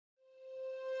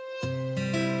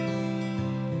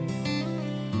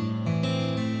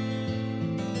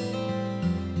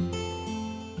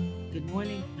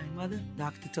grandmother,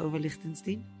 Dr. Tovah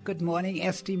Lichtenstein. Good morning,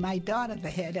 Esti, my daughter,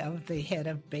 the head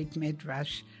of Beit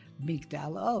Midrash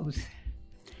Migdal Oz.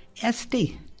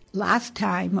 Esti, last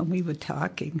time when we were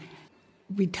talking,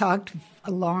 we talked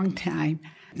a long time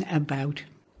about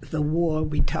the war.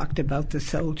 We talked about the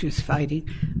soldiers fighting,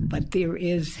 but there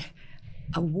is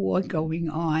a war going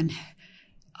on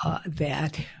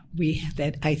that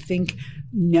I think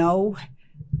no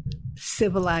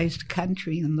civilized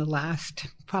country in the last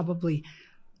probably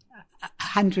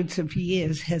hundreds of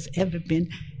years has ever been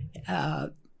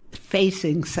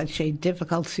facing such a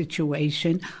difficult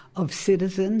situation of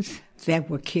citizens that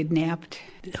were kidnapped,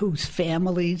 whose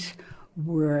families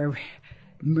were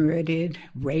murdered,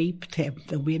 raped.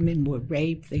 The women were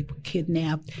raped, they were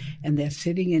kidnapped, and they're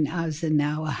sitting in Gaza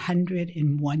now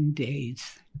 101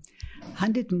 days.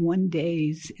 101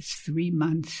 days is 3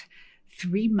 months.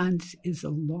 3 months is a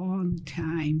long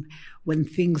time when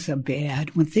things are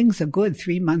bad. When things are good,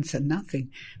 3 months are nothing.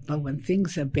 But when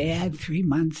things are bad, 3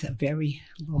 months are very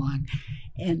long.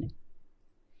 And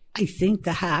I think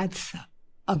the hearts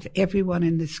of everyone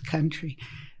in this country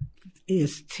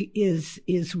is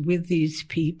with these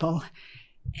people.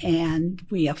 And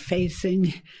we are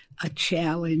facing a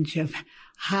challenge of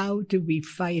how do we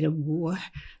fight a war?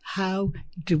 How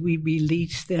do we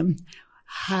release them?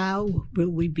 How will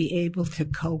we be able to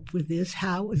cope with this?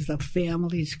 How is the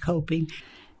families coping?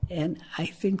 And I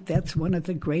think that's one of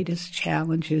the greatest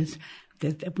challenges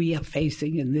that we are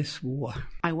facing in this war.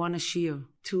 I want to share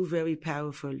two very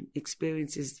powerful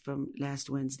experiences from last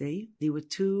Wednesday. There were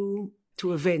two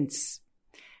events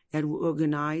that were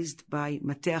organized by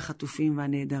Matei HaChatufim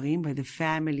VaNe'edarim, by the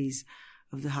families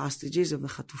of the hostages, of the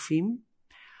Chatufim.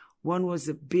 One was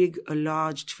a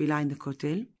large tefillah in the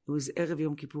Kotel. It was Erev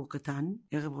Yom Kippur Katan,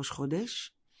 Erev Rosh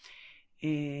Chodesh.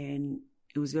 And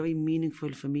it was very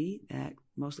meaningful for me that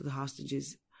most of the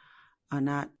hostages are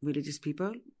not religious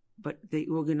people, but they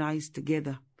organized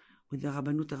together with the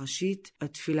Rabbanut Rashit a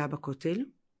tefillah b'Kotel.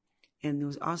 And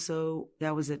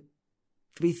that was at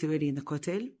 3:30 in the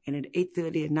Kotel. And at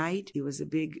 8:30 at night, there was a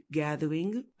big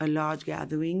gathering, a large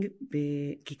gathering,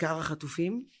 Kikar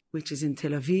HaChatufim, which is in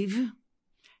Tel Aviv.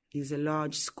 There's a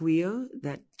large square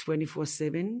that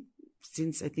 24/7,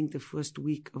 since I think the first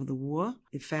week of the war.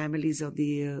 The families are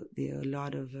there. There are a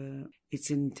lot of, it's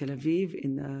in Tel Aviv,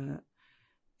 in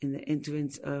the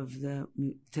entrance of the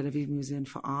Tel Aviv Museum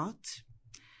for Art.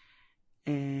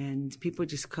 And people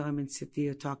just come and sit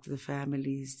there, talk to the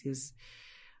families. There's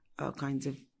all kinds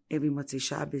of, every Motzei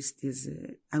Shabbos, there's,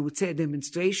 I would say, a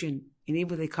demonstration. In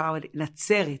Hebrew, they call it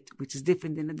Natzeret, which is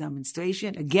different than a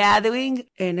demonstration, a gathering,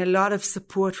 and a lot of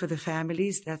support for the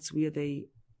families. That's where the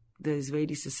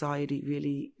Israeli society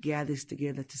really gathers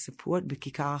together to support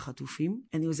B'Kikar HaChatufim.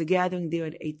 And there was a gathering there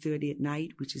at 8:30 at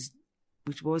night,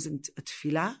 which wasn't a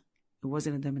tefillah. It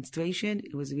wasn't a demonstration.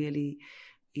 It was really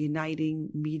uniting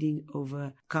meeting over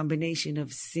a combination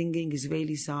of singing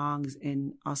Israeli songs and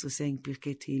also saying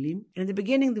Pirkei Tehillim. And in the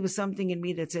beginning, there was something in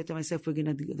me that said to myself, we're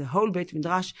going to do the whole Beit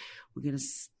Midrash. We're going to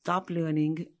stop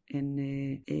learning. And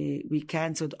we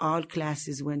canceled all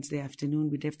classes Wednesday afternoon.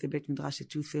 We left the Beit Midrash at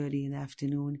 2:30 in the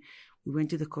afternoon. We went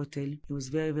to the Kotel. It was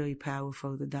very, very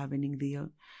powerful, the davening there.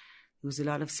 There was a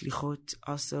lot of slichot,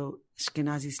 also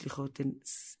Ashkenazi slichot and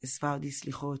Sephardi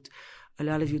slichot. A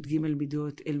lot of Yud Gimel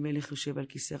Midot, El Melech Yoshev Al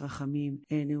Kisei Rachamim.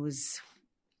 And it was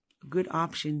a good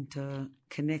option to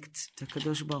connect to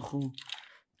Kadosh Baruch Hu,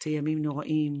 to Yamim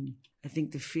Noraim. I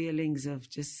think the feelings of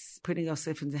just putting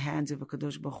ourselves in the hands of a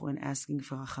Kadosh Baruch Hu and asking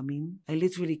for Rachamim. I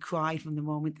literally cried from the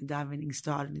moment the davening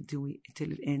started until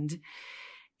it ended.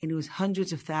 And it was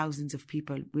hundreds of thousands of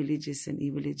people, religious and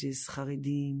irreligious,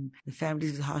 Charedim, the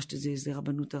families of the hostages, the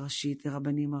Rabbanut Rashit, the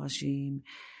Rabbanim Rashim.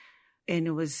 And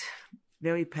it was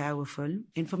very powerful.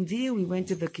 And from there, we went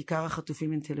to the Kikar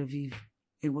HaChatufim in Tel Aviv.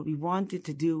 And what we wanted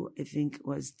to do, I think,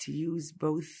 was to use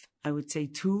both, I would say,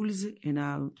 tools in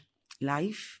our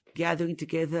life, gathering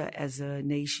together as a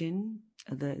nation,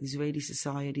 the Israeli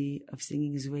society of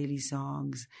singing Israeli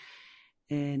songs,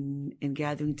 and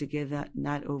gathering together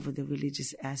not over the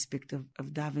religious aspect of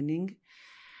davening,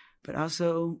 but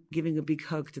also giving a big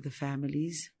hug to the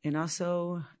families, and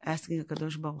also asking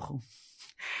HaKadosh Baruch Hu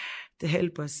to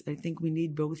help us. I think we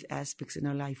need both aspects in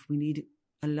our life. We need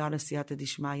a lot of siyata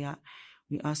dishmaya.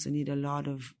 We also need a lot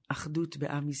of achdut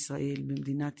be'am Yisrael,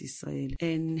 b'mdinat Yisrael.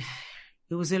 And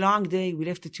it was a long day. We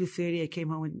left at 2:30. I came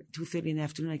home at 2:30 in the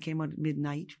afternoon. I came home at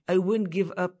midnight. I wouldn't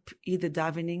give up either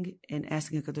davening and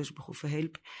asking HaKadosh Baruch Hu for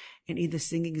help, and either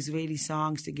singing Israeli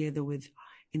songs together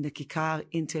in the Kikar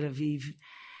in Tel Aviv.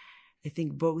 I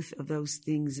think both of those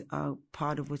things are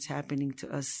part of what's happening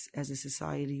to us as a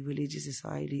society, religious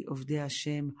society of the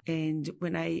Hashem. And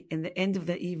when in the end of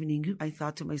the evening, I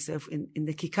thought to myself, in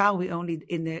the Kikar,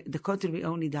 in the Kotel, we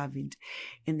only davened.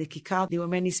 In the Kikar, there were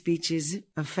many speeches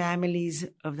of families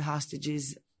of the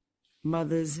hostages,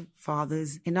 mothers,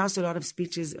 fathers, and also a lot of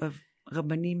speeches of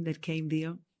Rabbanim that came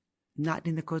there, not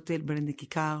in the Kotel, but in the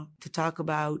Kikar, to talk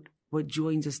about what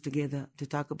joins us together, to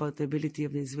talk about the ability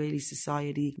of the Israeli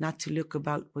society, not to look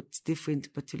about what's different,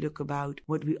 but to look about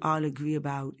what we all agree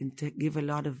about and to give a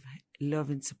lot of love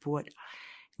and support.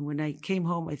 And when I came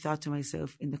home, I thought to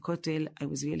myself, in the Kotel, I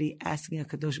was really asking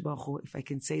HaKadosh Baruch Hu, if I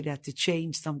can say that, to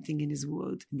change something in his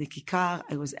world. In the Kikar,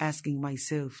 I was asking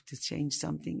myself to change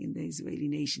something in the Israeli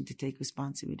nation, to take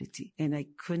responsibility. And I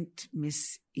couldn't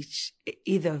miss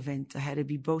either event. I had to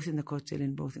be both in the Kotel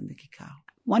and both in the Kikar.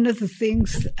 One of the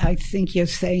things I think you're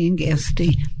saying,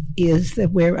 Esti, is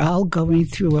that we're all going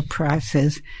through a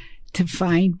process to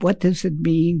find what does it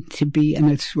mean to be an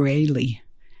Israeli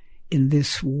in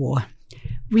this war.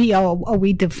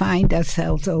 We defined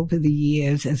ourselves over the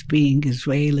years as being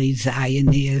Israeli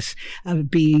Zionists,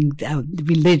 being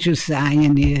religious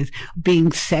Zionists,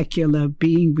 being secular,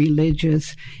 being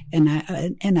religious, and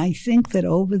I think that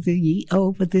over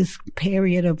this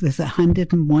period of this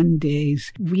 101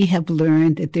 days, we have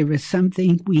learned that there is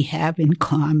something we have in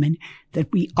common,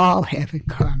 that we all have in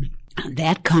common.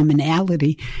 That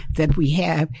commonality that we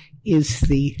have is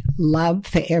the love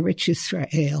for Eretz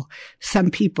Yisrael.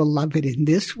 Some people love it in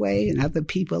this way, and other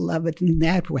people love it in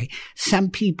that way. Some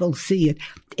people see it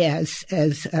as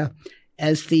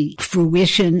the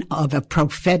fruition of a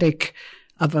prophetic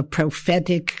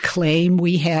claim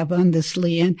we have on this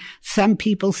land. Some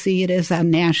people see it as our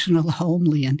national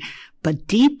homeland. But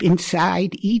deep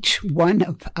inside each one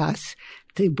of us,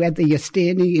 whether you're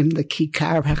standing in the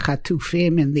Kikar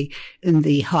HaChatufim in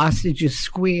the hostages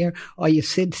square, or you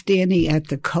sit standing at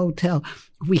the Kotel,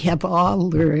 we have all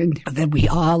learned that we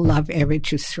all love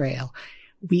Eretz Yisrael.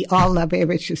 We all love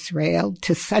Eretz Yisrael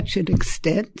to such an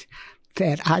extent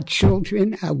that our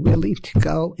children are willing to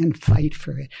go and fight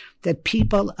for it, that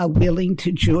people are willing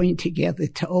to join together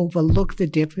to overlook the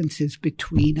differences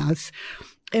between us.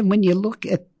 And when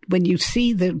you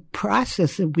see the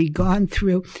process that we've gone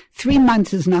through, 3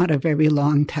 months is not a very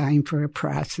long time for a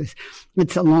process.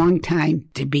 It's a long time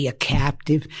to be a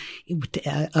captive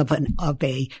of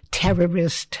a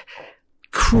terrorist,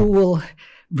 cruel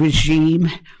regime.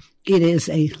 It is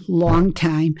a long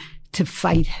time to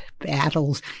fight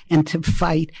battles and to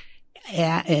fight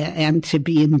and to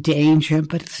be in danger,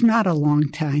 but it's not a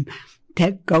long time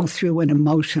to go through an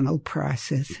emotional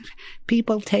process.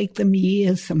 People take them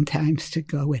years sometimes to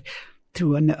go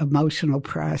through an emotional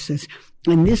process.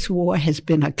 And this war has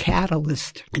been a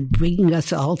catalyst in bringing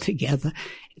us all together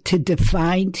to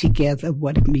define together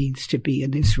what it means to be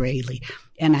an Israeli.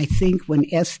 And I think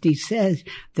when Esti says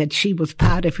that she was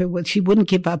part of it, she wouldn't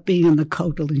give up being on the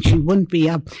Kotel, and she wouldn't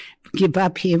give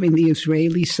up hearing the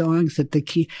Israeli songs at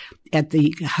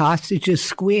the hostages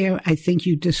square. I think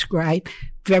you describe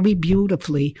very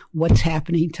beautifully what's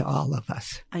happening to all of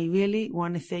us. I really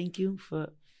want to thank you for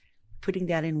putting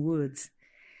that in words.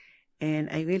 And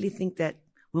I really think that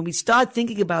when we start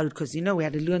thinking about it, because, we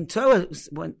had to learn Torah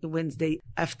Wednesday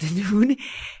afternoon,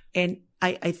 and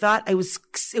I thought it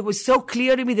was so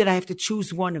clear to me that I have to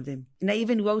choose one of them. And I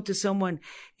even wrote to someone,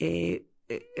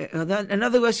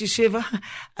 another Rosh Yeshiva,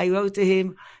 I wrote to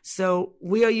him, so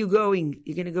where are you going?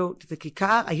 You're going to go to the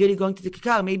Kikar? I hear you're going to the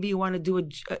Kikar. Maybe you want to do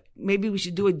maybe we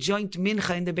should do a joint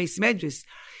mincha in the Beis Medrash.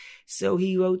 So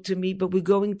he wrote to me, but we're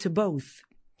going to both.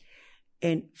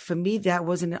 And for me, that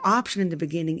wasn't an option in the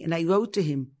beginning. And I wrote to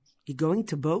him, you're going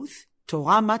to both?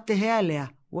 Torah mat teheh aleh.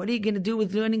 What are you going to do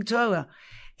with learning Torah?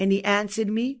 And he answered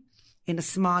me in a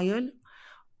smile,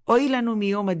 Oy lanu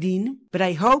miyom adin, but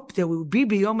I hope there will be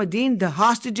biyom adin, the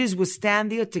hostages will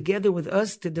stand there together with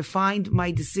us to define my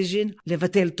decision,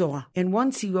 levatel Torah. And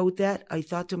once he wrote that, I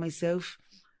thought to myself,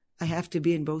 I have to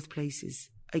be in both places.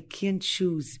 I can't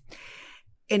choose.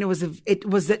 And it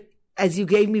was as you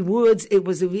gave me words, it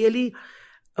was really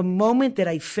a moment that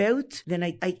I felt, then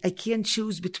I can't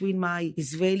choose between my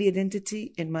Israeli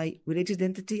identity and my religious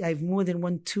identity. I have more than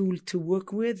one tool to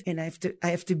work with, and I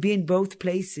have to be in both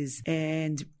places.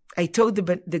 And I told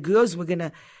the girls we're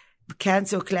gonna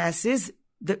cancel classes.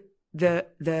 The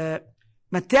Matei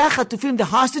HaChatufim, the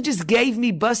hostages, gave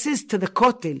me buses to the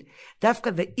Kotel.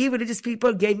 Dafka, the irreligious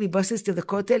people gave me buses to the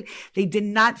Kotel. They did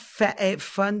not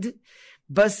fund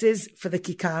buses for the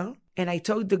Kikar. And I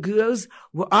told the girls,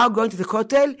 we're all going to the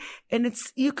Kotel, and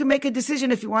you can make a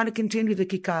decision if you want to continue the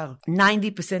Kikar.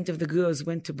 90% of the girls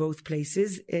went to both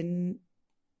places, and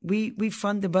we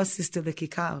fund the buses to the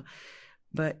Kikar.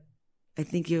 But I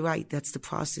think you're right. That's the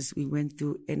process we went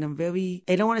through. And I'm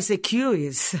I don't want to say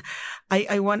curious.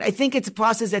 I think it's a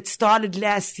process that started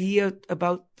last year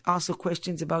about also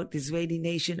questions about the Israeli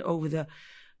nation over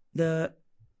the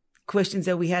questions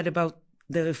that we had about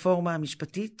the Reforma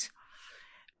Mishpatit.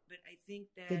 But I think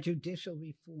that the judicial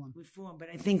reform. But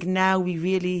I think now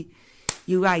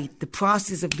you're right. The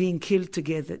process of being killed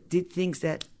together did things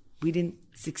that we didn't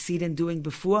succeed in doing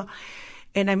before.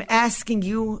 And I'm asking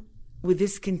you, will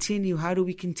this continue? How do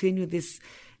we continue this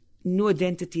new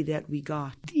identity that we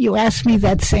got? You asked me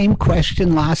that same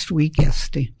question last week,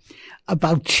 Esti,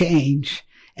 about change,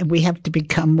 and we have to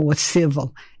become more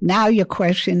civil. Now your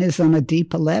question is on a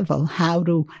deeper level. How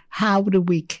do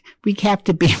we have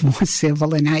to be more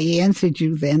civil? And I answered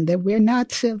you then that we're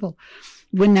not civil.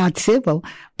 We're not civil,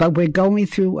 but we're going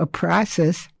through a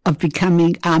process of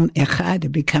becoming Am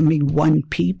Echad, becoming one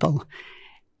people.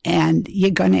 And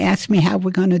you're going to ask me how we're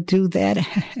going to do that?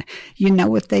 You know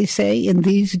what they say? In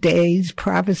these days,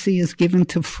 prophecy is given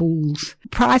to fools.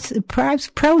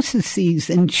 Processes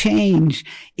and change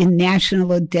in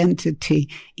national identity,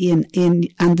 in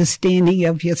understanding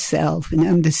of yourself, in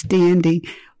understanding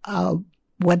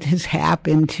what has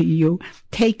happened to you,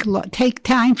 take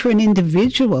time for an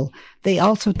individual. They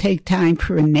also take time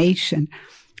for a nation.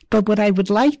 But what I would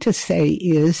like to say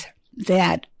is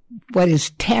that what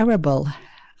is terrible,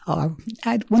 or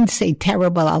I wouldn't say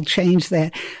terrible, I'll change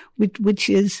that, which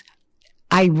is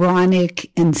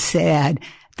ironic and sad,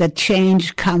 that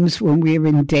change comes when we're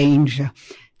in danger.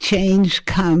 Change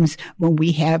comes when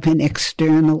we have an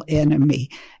external enemy.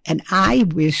 And I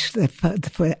wish that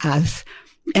for us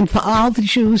and for all the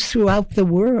Jews throughout the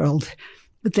world,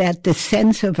 that the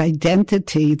sense of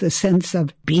identity, the sense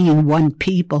of being one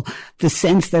people, the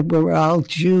sense that we're all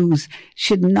Jews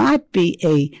should not be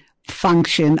a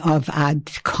function of our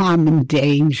common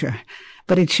danger,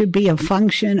 but it should be a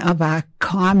function of our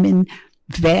common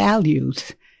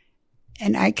values.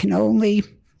 And I can only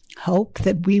hope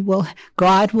that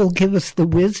God will give us the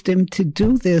wisdom to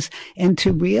do this and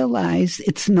to realize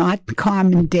it's not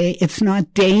it's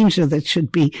not danger that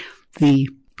should be the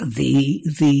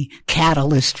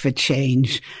catalyst for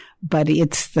change, but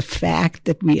it's the fact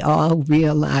that we all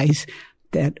realize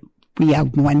that we are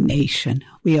one nation.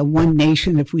 We are one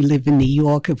nation if we live in New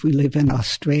York, if we live in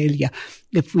Australia,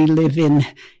 if we live in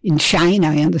China.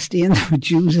 I understand there are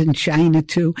Jews in China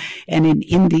too, and in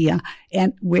India.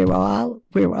 And we're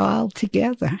all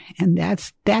together. And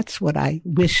that's what I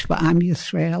wish for Am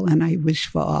Yisrael, and I wish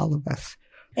for all of us.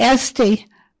 Esti,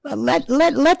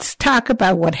 let's talk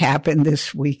about what happened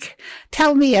this week.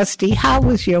 Tell me, Esti, how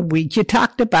was your week? You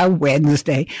talked about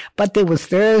Wednesday, but there was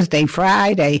Thursday,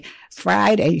 Friday,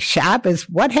 Shabbos.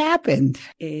 What happened?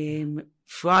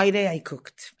 Friday I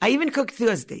cooked. I even cooked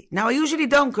Thursday. Now I usually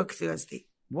don't cook Thursday.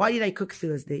 Why did I cook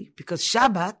Thursday? Because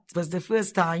Shabbat was the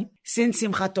first time since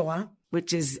Simchat Torah,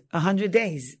 which is 100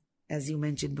 days, as you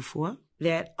mentioned before,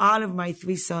 that all of my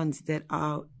 3 sons that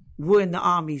were in the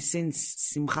army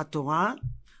since Simchat Torah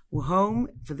were home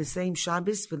for the same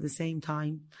Shabbos, for the same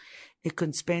time. They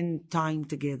could spend time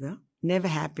together. Never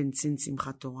happened since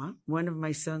Simchat Torah. One of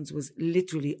my sons was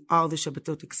literally all the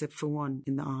Shabbatot except for one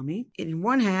in the army. In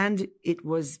one hand, it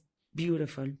was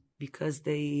beautiful because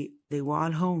they were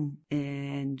all home,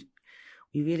 and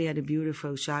we really had a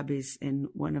beautiful Shabbos. And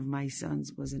one of my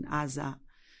sons was in Aza,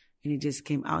 and he just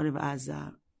came out of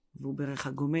Aza,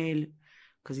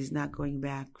 because he's not going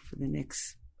back for the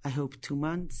next, I hope, 2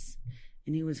 months.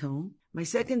 And he was home. My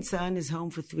second son is home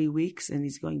for 3 weeks, and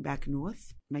he's going back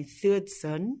north. My third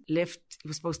son left, he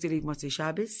was supposed to leave Motzei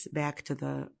Shabbos, back to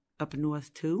the up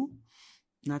north too,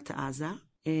 not to Aza.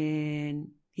 And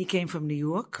he came from New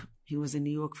York. He was in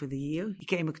New York for the year. He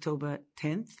came October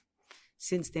 10th.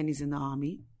 Since then, he's in the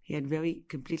army. He had very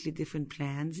completely different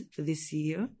plans for this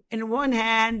year. And on one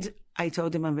hand, I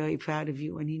told him I'm very proud of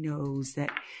you, and he knows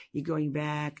that you're going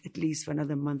back at least for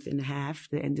another month and a half,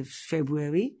 the end of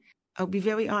February. I'll be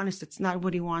very honest, it's not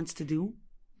what he wants to do.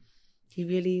 He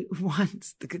really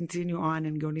wants to continue on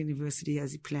and go to university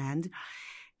as he planned.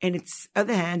 And it's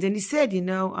other hand, and he said, he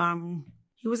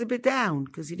was a bit down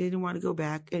because he didn't want to go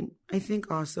back. And I think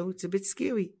also it's a bit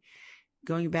scary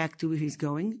going back to where he's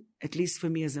going, at least for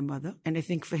me as a mother. And I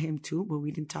think for him too, but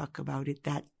we didn't talk about it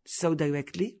that so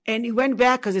directly. And he went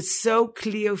back because it's so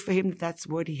clear for him that that's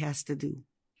what he has to do.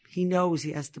 He knows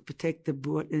he has to protect the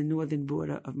northern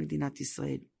border of Medinat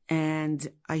Israel. And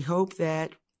I hope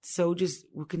that soldiers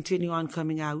will continue on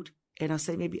coming out. And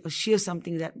I'll share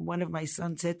something that one of my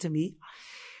sons said to me.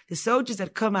 The soldiers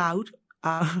that come out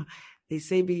are, they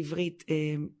say B'Ivrit,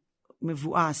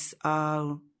 mevuas,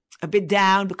 are a bit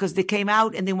down because they came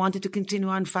out and they wanted to continue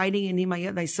on fighting.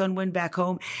 And my son went back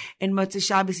home. And Motzei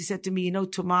Shabbos, he said to me,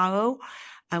 tomorrow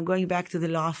I'm going back to the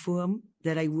law firm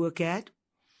that I work at.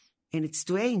 And it's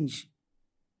strange.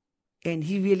 And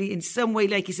he really, in some way,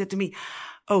 like he said to me,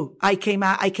 I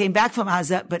came back from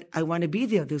Gaza, but I want to be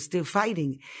there. They're still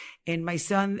fighting. And my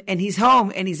son, and he's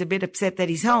home, and he's a bit upset that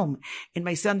he's home. And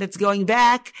my son that's going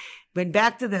back, went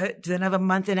back to another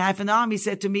month and a half in the army,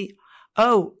 said to me,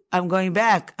 I'm going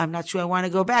back. I'm not sure I want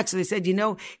to go back. So they said,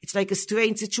 it's like a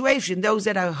strange situation. Those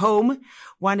that are home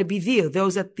want to be there.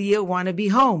 Those that are there want to be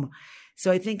home.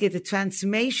 So I think it's a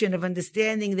transformation of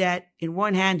understanding that in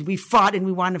one hand, we fought and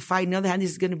we want to fight. On the other hand,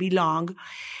 this is going to be long.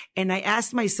 And I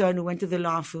asked my son who went to the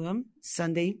law firm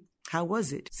Sunday, how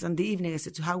was it? Sunday evening, I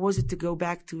said, so how was it to go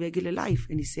back to regular life?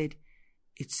 And he said,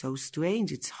 it's so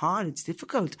strange. It's hard. It's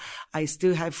difficult. I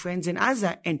still have friends in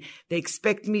Gaza and they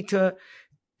expect me to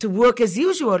work as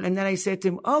usual. And then I said to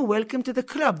him, welcome to the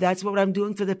club. That's what I'm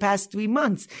doing for the past 3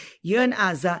 months. You're in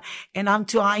Gaza and I'm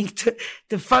trying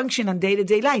to function on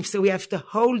day-to-day life. So we have to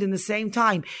hold in the same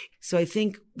time. So I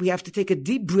think we have to take a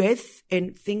deep breath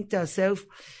and think to ourselves,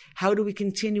 how do we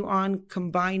continue on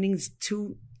combining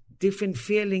two different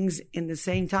feelings in the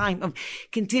same time of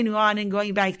continue on and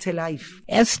going back to life?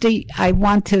 Esti, I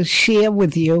want to share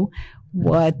with you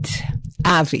what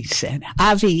Avi said.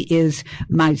 Avi is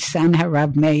my son,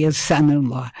 Harav Meir's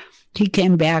son-in-law. He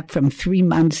came back from 3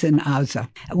 months in Gaza.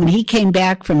 When he came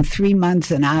back from 3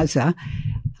 months in Gaza,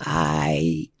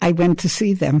 I went to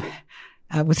see them.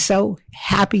 I was so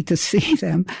happy to see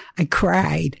them. I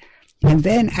cried. And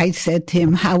then I said to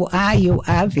him, how are you,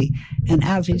 Avi? And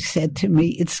Avi said to me,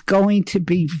 it's going to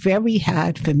be very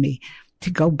hard for me to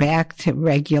go back to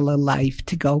regular life,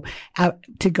 to go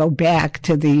back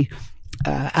to the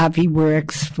Avi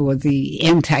works for the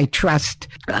antitrust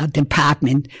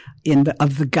department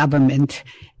of the government.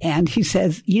 And he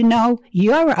says,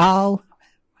 you're all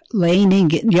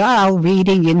reading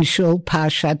in Shul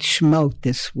Parshat Shmot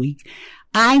this week.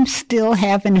 I still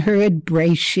haven't heard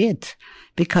Breshit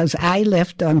because I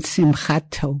left on Simchat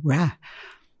Torah.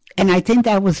 And I think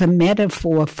that was a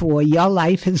metaphor for your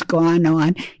life has gone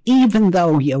on, even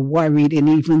though you're worried and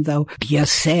even though you're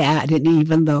sad and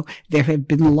even though there have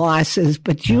been losses,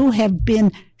 but you have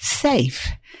been safe.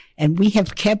 And we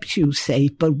have kept you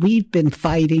safe, but we've been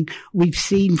fighting. We've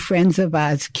seen friends of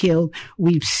ours killed.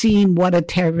 We've seen what a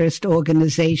terrorist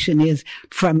organization is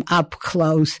from up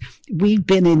close. We've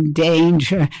been in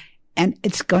danger. And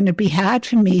it's going to be hard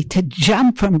for me to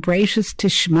jump from Breshis to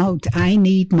Shmot. I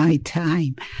need my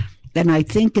time. And I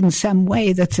think in some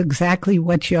way that's exactly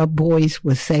what your boys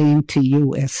were saying to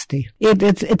you, Esti.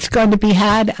 It's going to be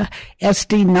hard,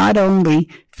 Esti, not only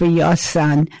for your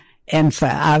son and for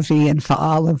Avi and for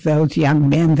all of those young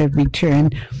men that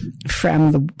returned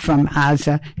from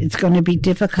Gaza. It's going to be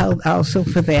difficult also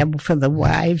for them, for the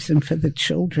wives and for the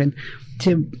children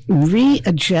to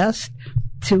readjust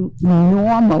to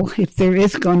normal, if there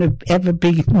is going to ever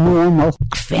be normal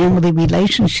family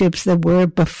relationships that were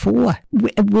before.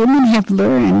 Women have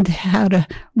learned how to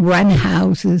run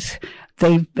houses.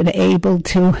 They've been able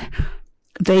to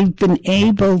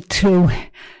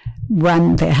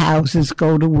run their houses,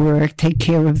 go to work, take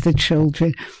care of the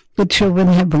children. The children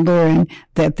have learned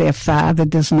that their father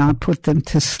does not put them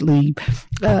to sleep.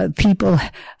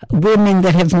 Women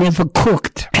that have never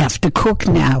cooked have to cook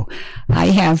now. I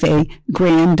have a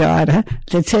granddaughter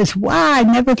that says, wow, I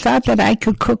never thought that I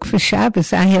could cook for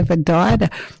Shabbos. I have a daughter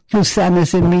whose son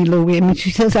is in Miluim, and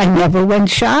she says, I never went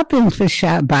shopping for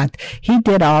Shabbat. He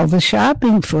did all the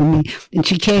shopping for me. And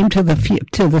she came to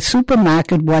the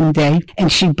supermarket one day,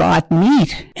 and she bought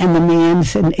meat. And the man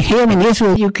said, here in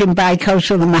Israel, you can buy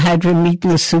kosher Mahadran meat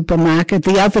in the supermarket.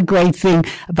 The other great thing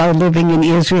about living in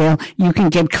Israel, you can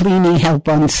get cleaning help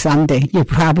on Sunday. You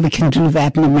probably can do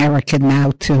that in America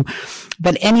now, too.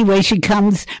 But anyway,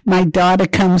 my daughter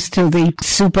comes to the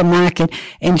supermarket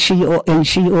and she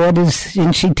orders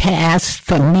and she asks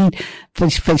for meat for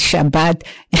Shabbat.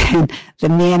 And the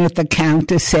man at the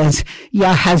counter says,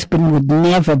 your husband would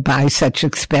never buy such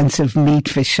expensive meat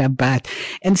for Shabbat.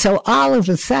 And so all of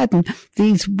a sudden,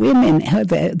 these women,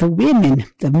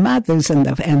 the mothers and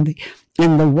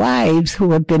the wives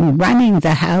who have been running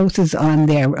the houses on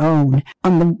their own,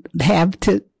 have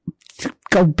to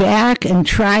go back and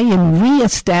try and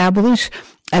reestablish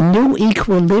a new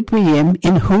equilibrium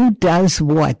in who does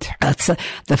what.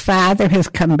 The father has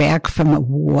come back from a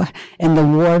war, and the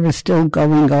war is still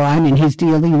going on, and he's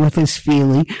dealing with his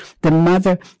feeling. The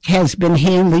mother has been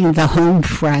handling the home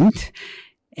front,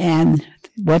 and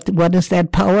what is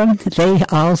that poem? They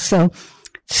also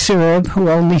serve, who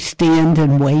only stand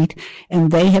and wait,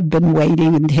 and they have been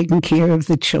waiting and taking care of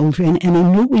the children, and a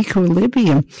new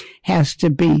equilibrium has to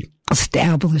be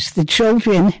established. The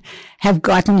children have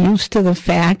gotten used to the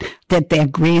fact that their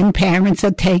grandparents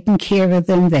are taking care of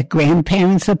them, their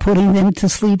grandparents are putting them to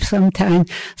sleep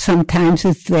sometimes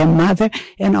it's their mother,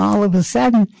 and all of a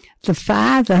sudden, the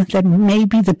father, that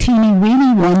maybe the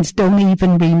teeny-weeny ones don't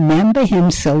even remember him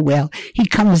so well. He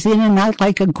comes in and out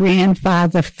like a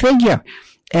grandfather figure.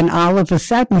 And all of a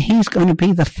sudden, he's going to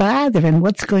be the father. And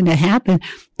what's going to happen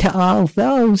to all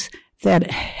those that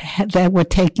were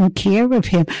taking care of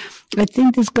him? I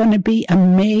think there's going to be a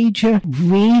major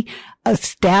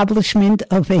re-establishment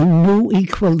of a new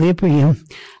equilibrium.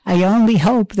 I only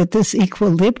hope that this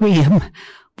equilibrium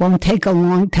won't take a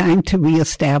long time to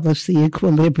reestablish the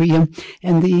equilibrium,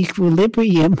 and the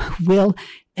equilibrium will,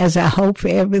 as I hope for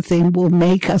everything, will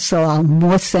make us all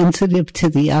more sensitive to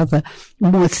the other,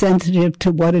 more sensitive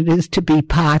to what it is to be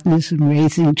partners in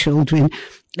raising children,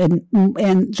 and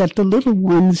that the little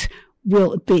ones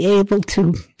will be able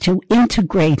to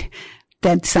integrate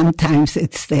that sometimes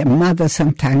it's their mother,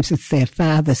 sometimes it's their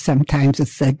father, sometimes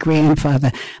it's their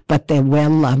grandfather, but they're well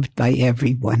loved by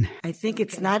everyone. I think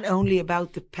it's not only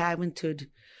about the parenthood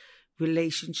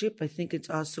relationship. I think it's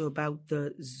also about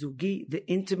the zugi, the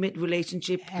intimate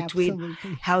relationship between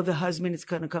how the husband is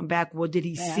going to come back. What did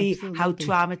he see? How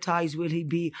traumatized will he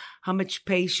be? How much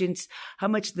patience? How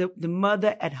much the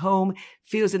mother at home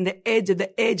feels in the edge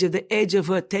of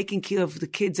her taking care of the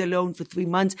kids alone for 3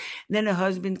 months. And then her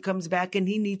husband comes back and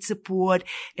he needs support,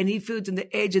 and he feels in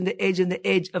the edge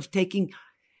of taking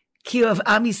care of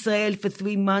Am Yisrael for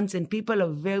 3 months. And people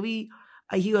are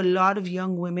I hear a lot of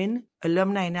young women,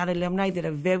 alumni and not alumni, that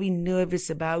are very nervous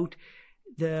about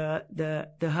the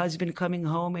husband coming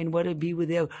home and what it'll be with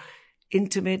their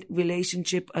intimate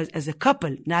relationship as a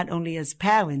couple, not only as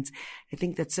parents. I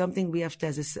think that's something we have to,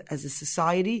 as a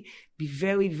society, be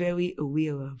very, very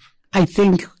aware of. I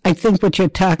think what you're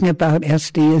talking about,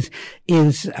 Esti,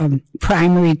 is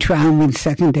primary trauma and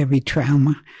secondary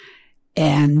trauma.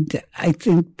 And I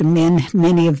think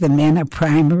many of the men are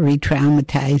primary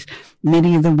traumatized.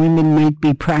 Many of the women might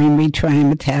be primary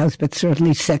traumatized, but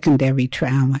certainly secondary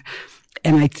trauma.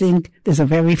 And I think there's a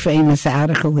very famous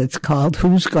article that's called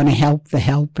 "Who's Going to Help the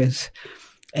Helpers?"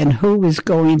 and who is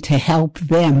going to help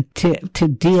them to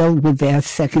deal with their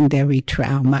secondary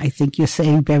trauma. I think you're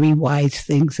saying very wise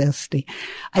things, Esti.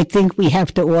 I think we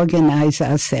have to organize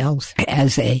ourselves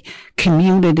as a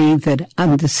community that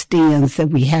understands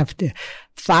that we have to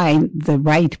find the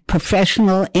right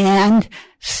professional and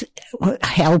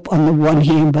help on the one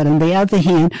hand, but on the other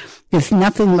hand, there's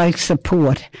nothing like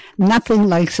support. Nothing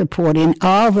like support. In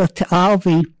all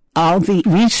the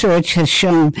research has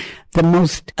shown the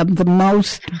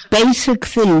most basic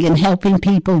thing in helping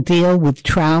people deal with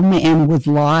trauma and with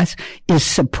loss is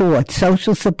support,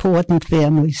 social support and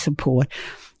family support.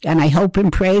 And I hope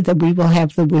and pray that we will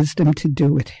have the wisdom to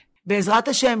do it. Be'ezrat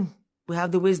Hashem, we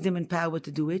have the wisdom and power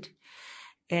to do it.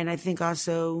 And I think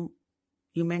also,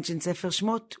 you mentioned Sefer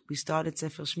Shmot. We started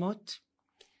Sefer Shmot.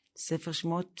 Sefer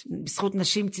Shmot, בזכות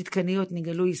נשים צדקניות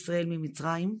נגאלו ישראל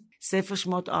ממצרים. Sefer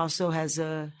Shmot also has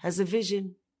a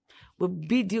vision. We're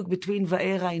בדיוק between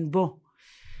Va'era and Bo.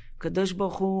 Kadosh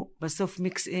Baruch Hu בסוף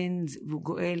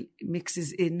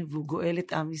mixes in והוא גואל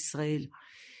את עם ישראל.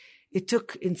 It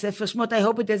took in Sefer Shmot, I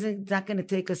hope it's not going to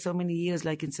take us so many years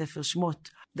like in Sefer Shmot.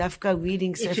 Dafka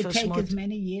reading Sefer Shmot. It should take as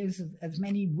many years, as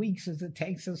many weeks as it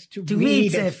takes us to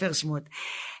read Sefer Shmot.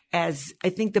 As I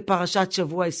think the Parashat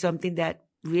Shavua is something that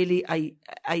really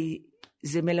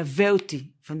זה מלווה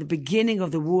אותי from the beginning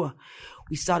of the war.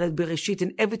 We started Bereshit,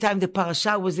 and every time the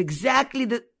parasha was exactly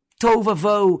the Tovah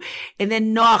Lichtenstein, and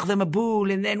then Noach the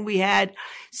Mabul, and then we had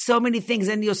so many things,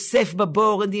 and Yosef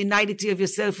Babor, and the unity of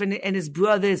Yosef and his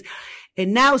brothers.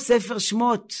 And now Sefer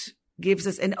Shmot gives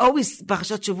us, and always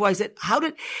Parashat Shavua, I said, how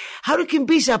did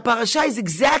Kimbisha, Parasha is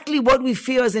exactly what we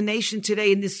fear as a nation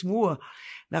today in this war.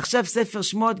 ועכשיו Sefer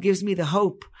Shmot gives me the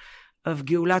hope of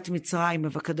Geulat Mitzrayim,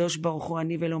 of HaKadosh Baruch Hu,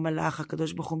 Ani Velo Malach,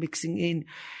 HaKadosh Baruch Hu mixing in.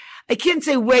 I can't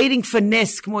say waiting for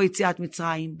Nes, Kmo Yetziat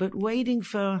Mitzrayim, but waiting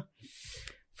for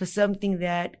something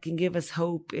that can give us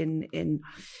hope in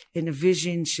a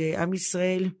vision שעם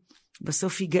ישראל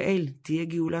בסוף ייגאל, תהיה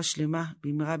גאולה שלמה,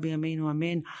 במהרה בימינו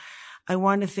אמן. I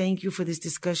want to thank you for this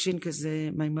discussion, because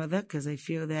my mother, because I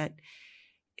feel that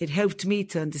it helped me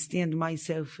to understand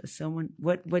myself as someone,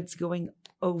 what's going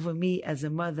over me as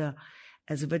a mother,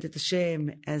 as a Avodat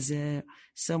Hashem, as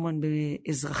someone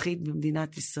אזרחית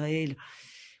במדינת ישראל.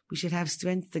 We should have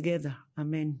strength together.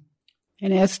 Amen.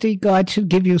 And Esti, God should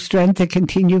give you strength to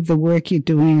continue the work you're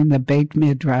doing in the Beit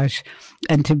Midrash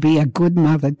and to be a good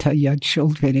mother to your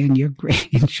children and your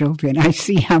grandchildren. I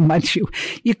see how much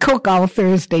you cook all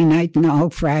Thursday night and all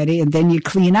Friday, and then you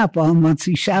clean up all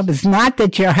Motzi Shabbos. Not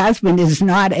that your husband is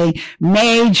not a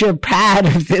major part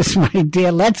of this, my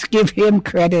dear. Let's give him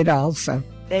credit also.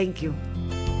 Thank you.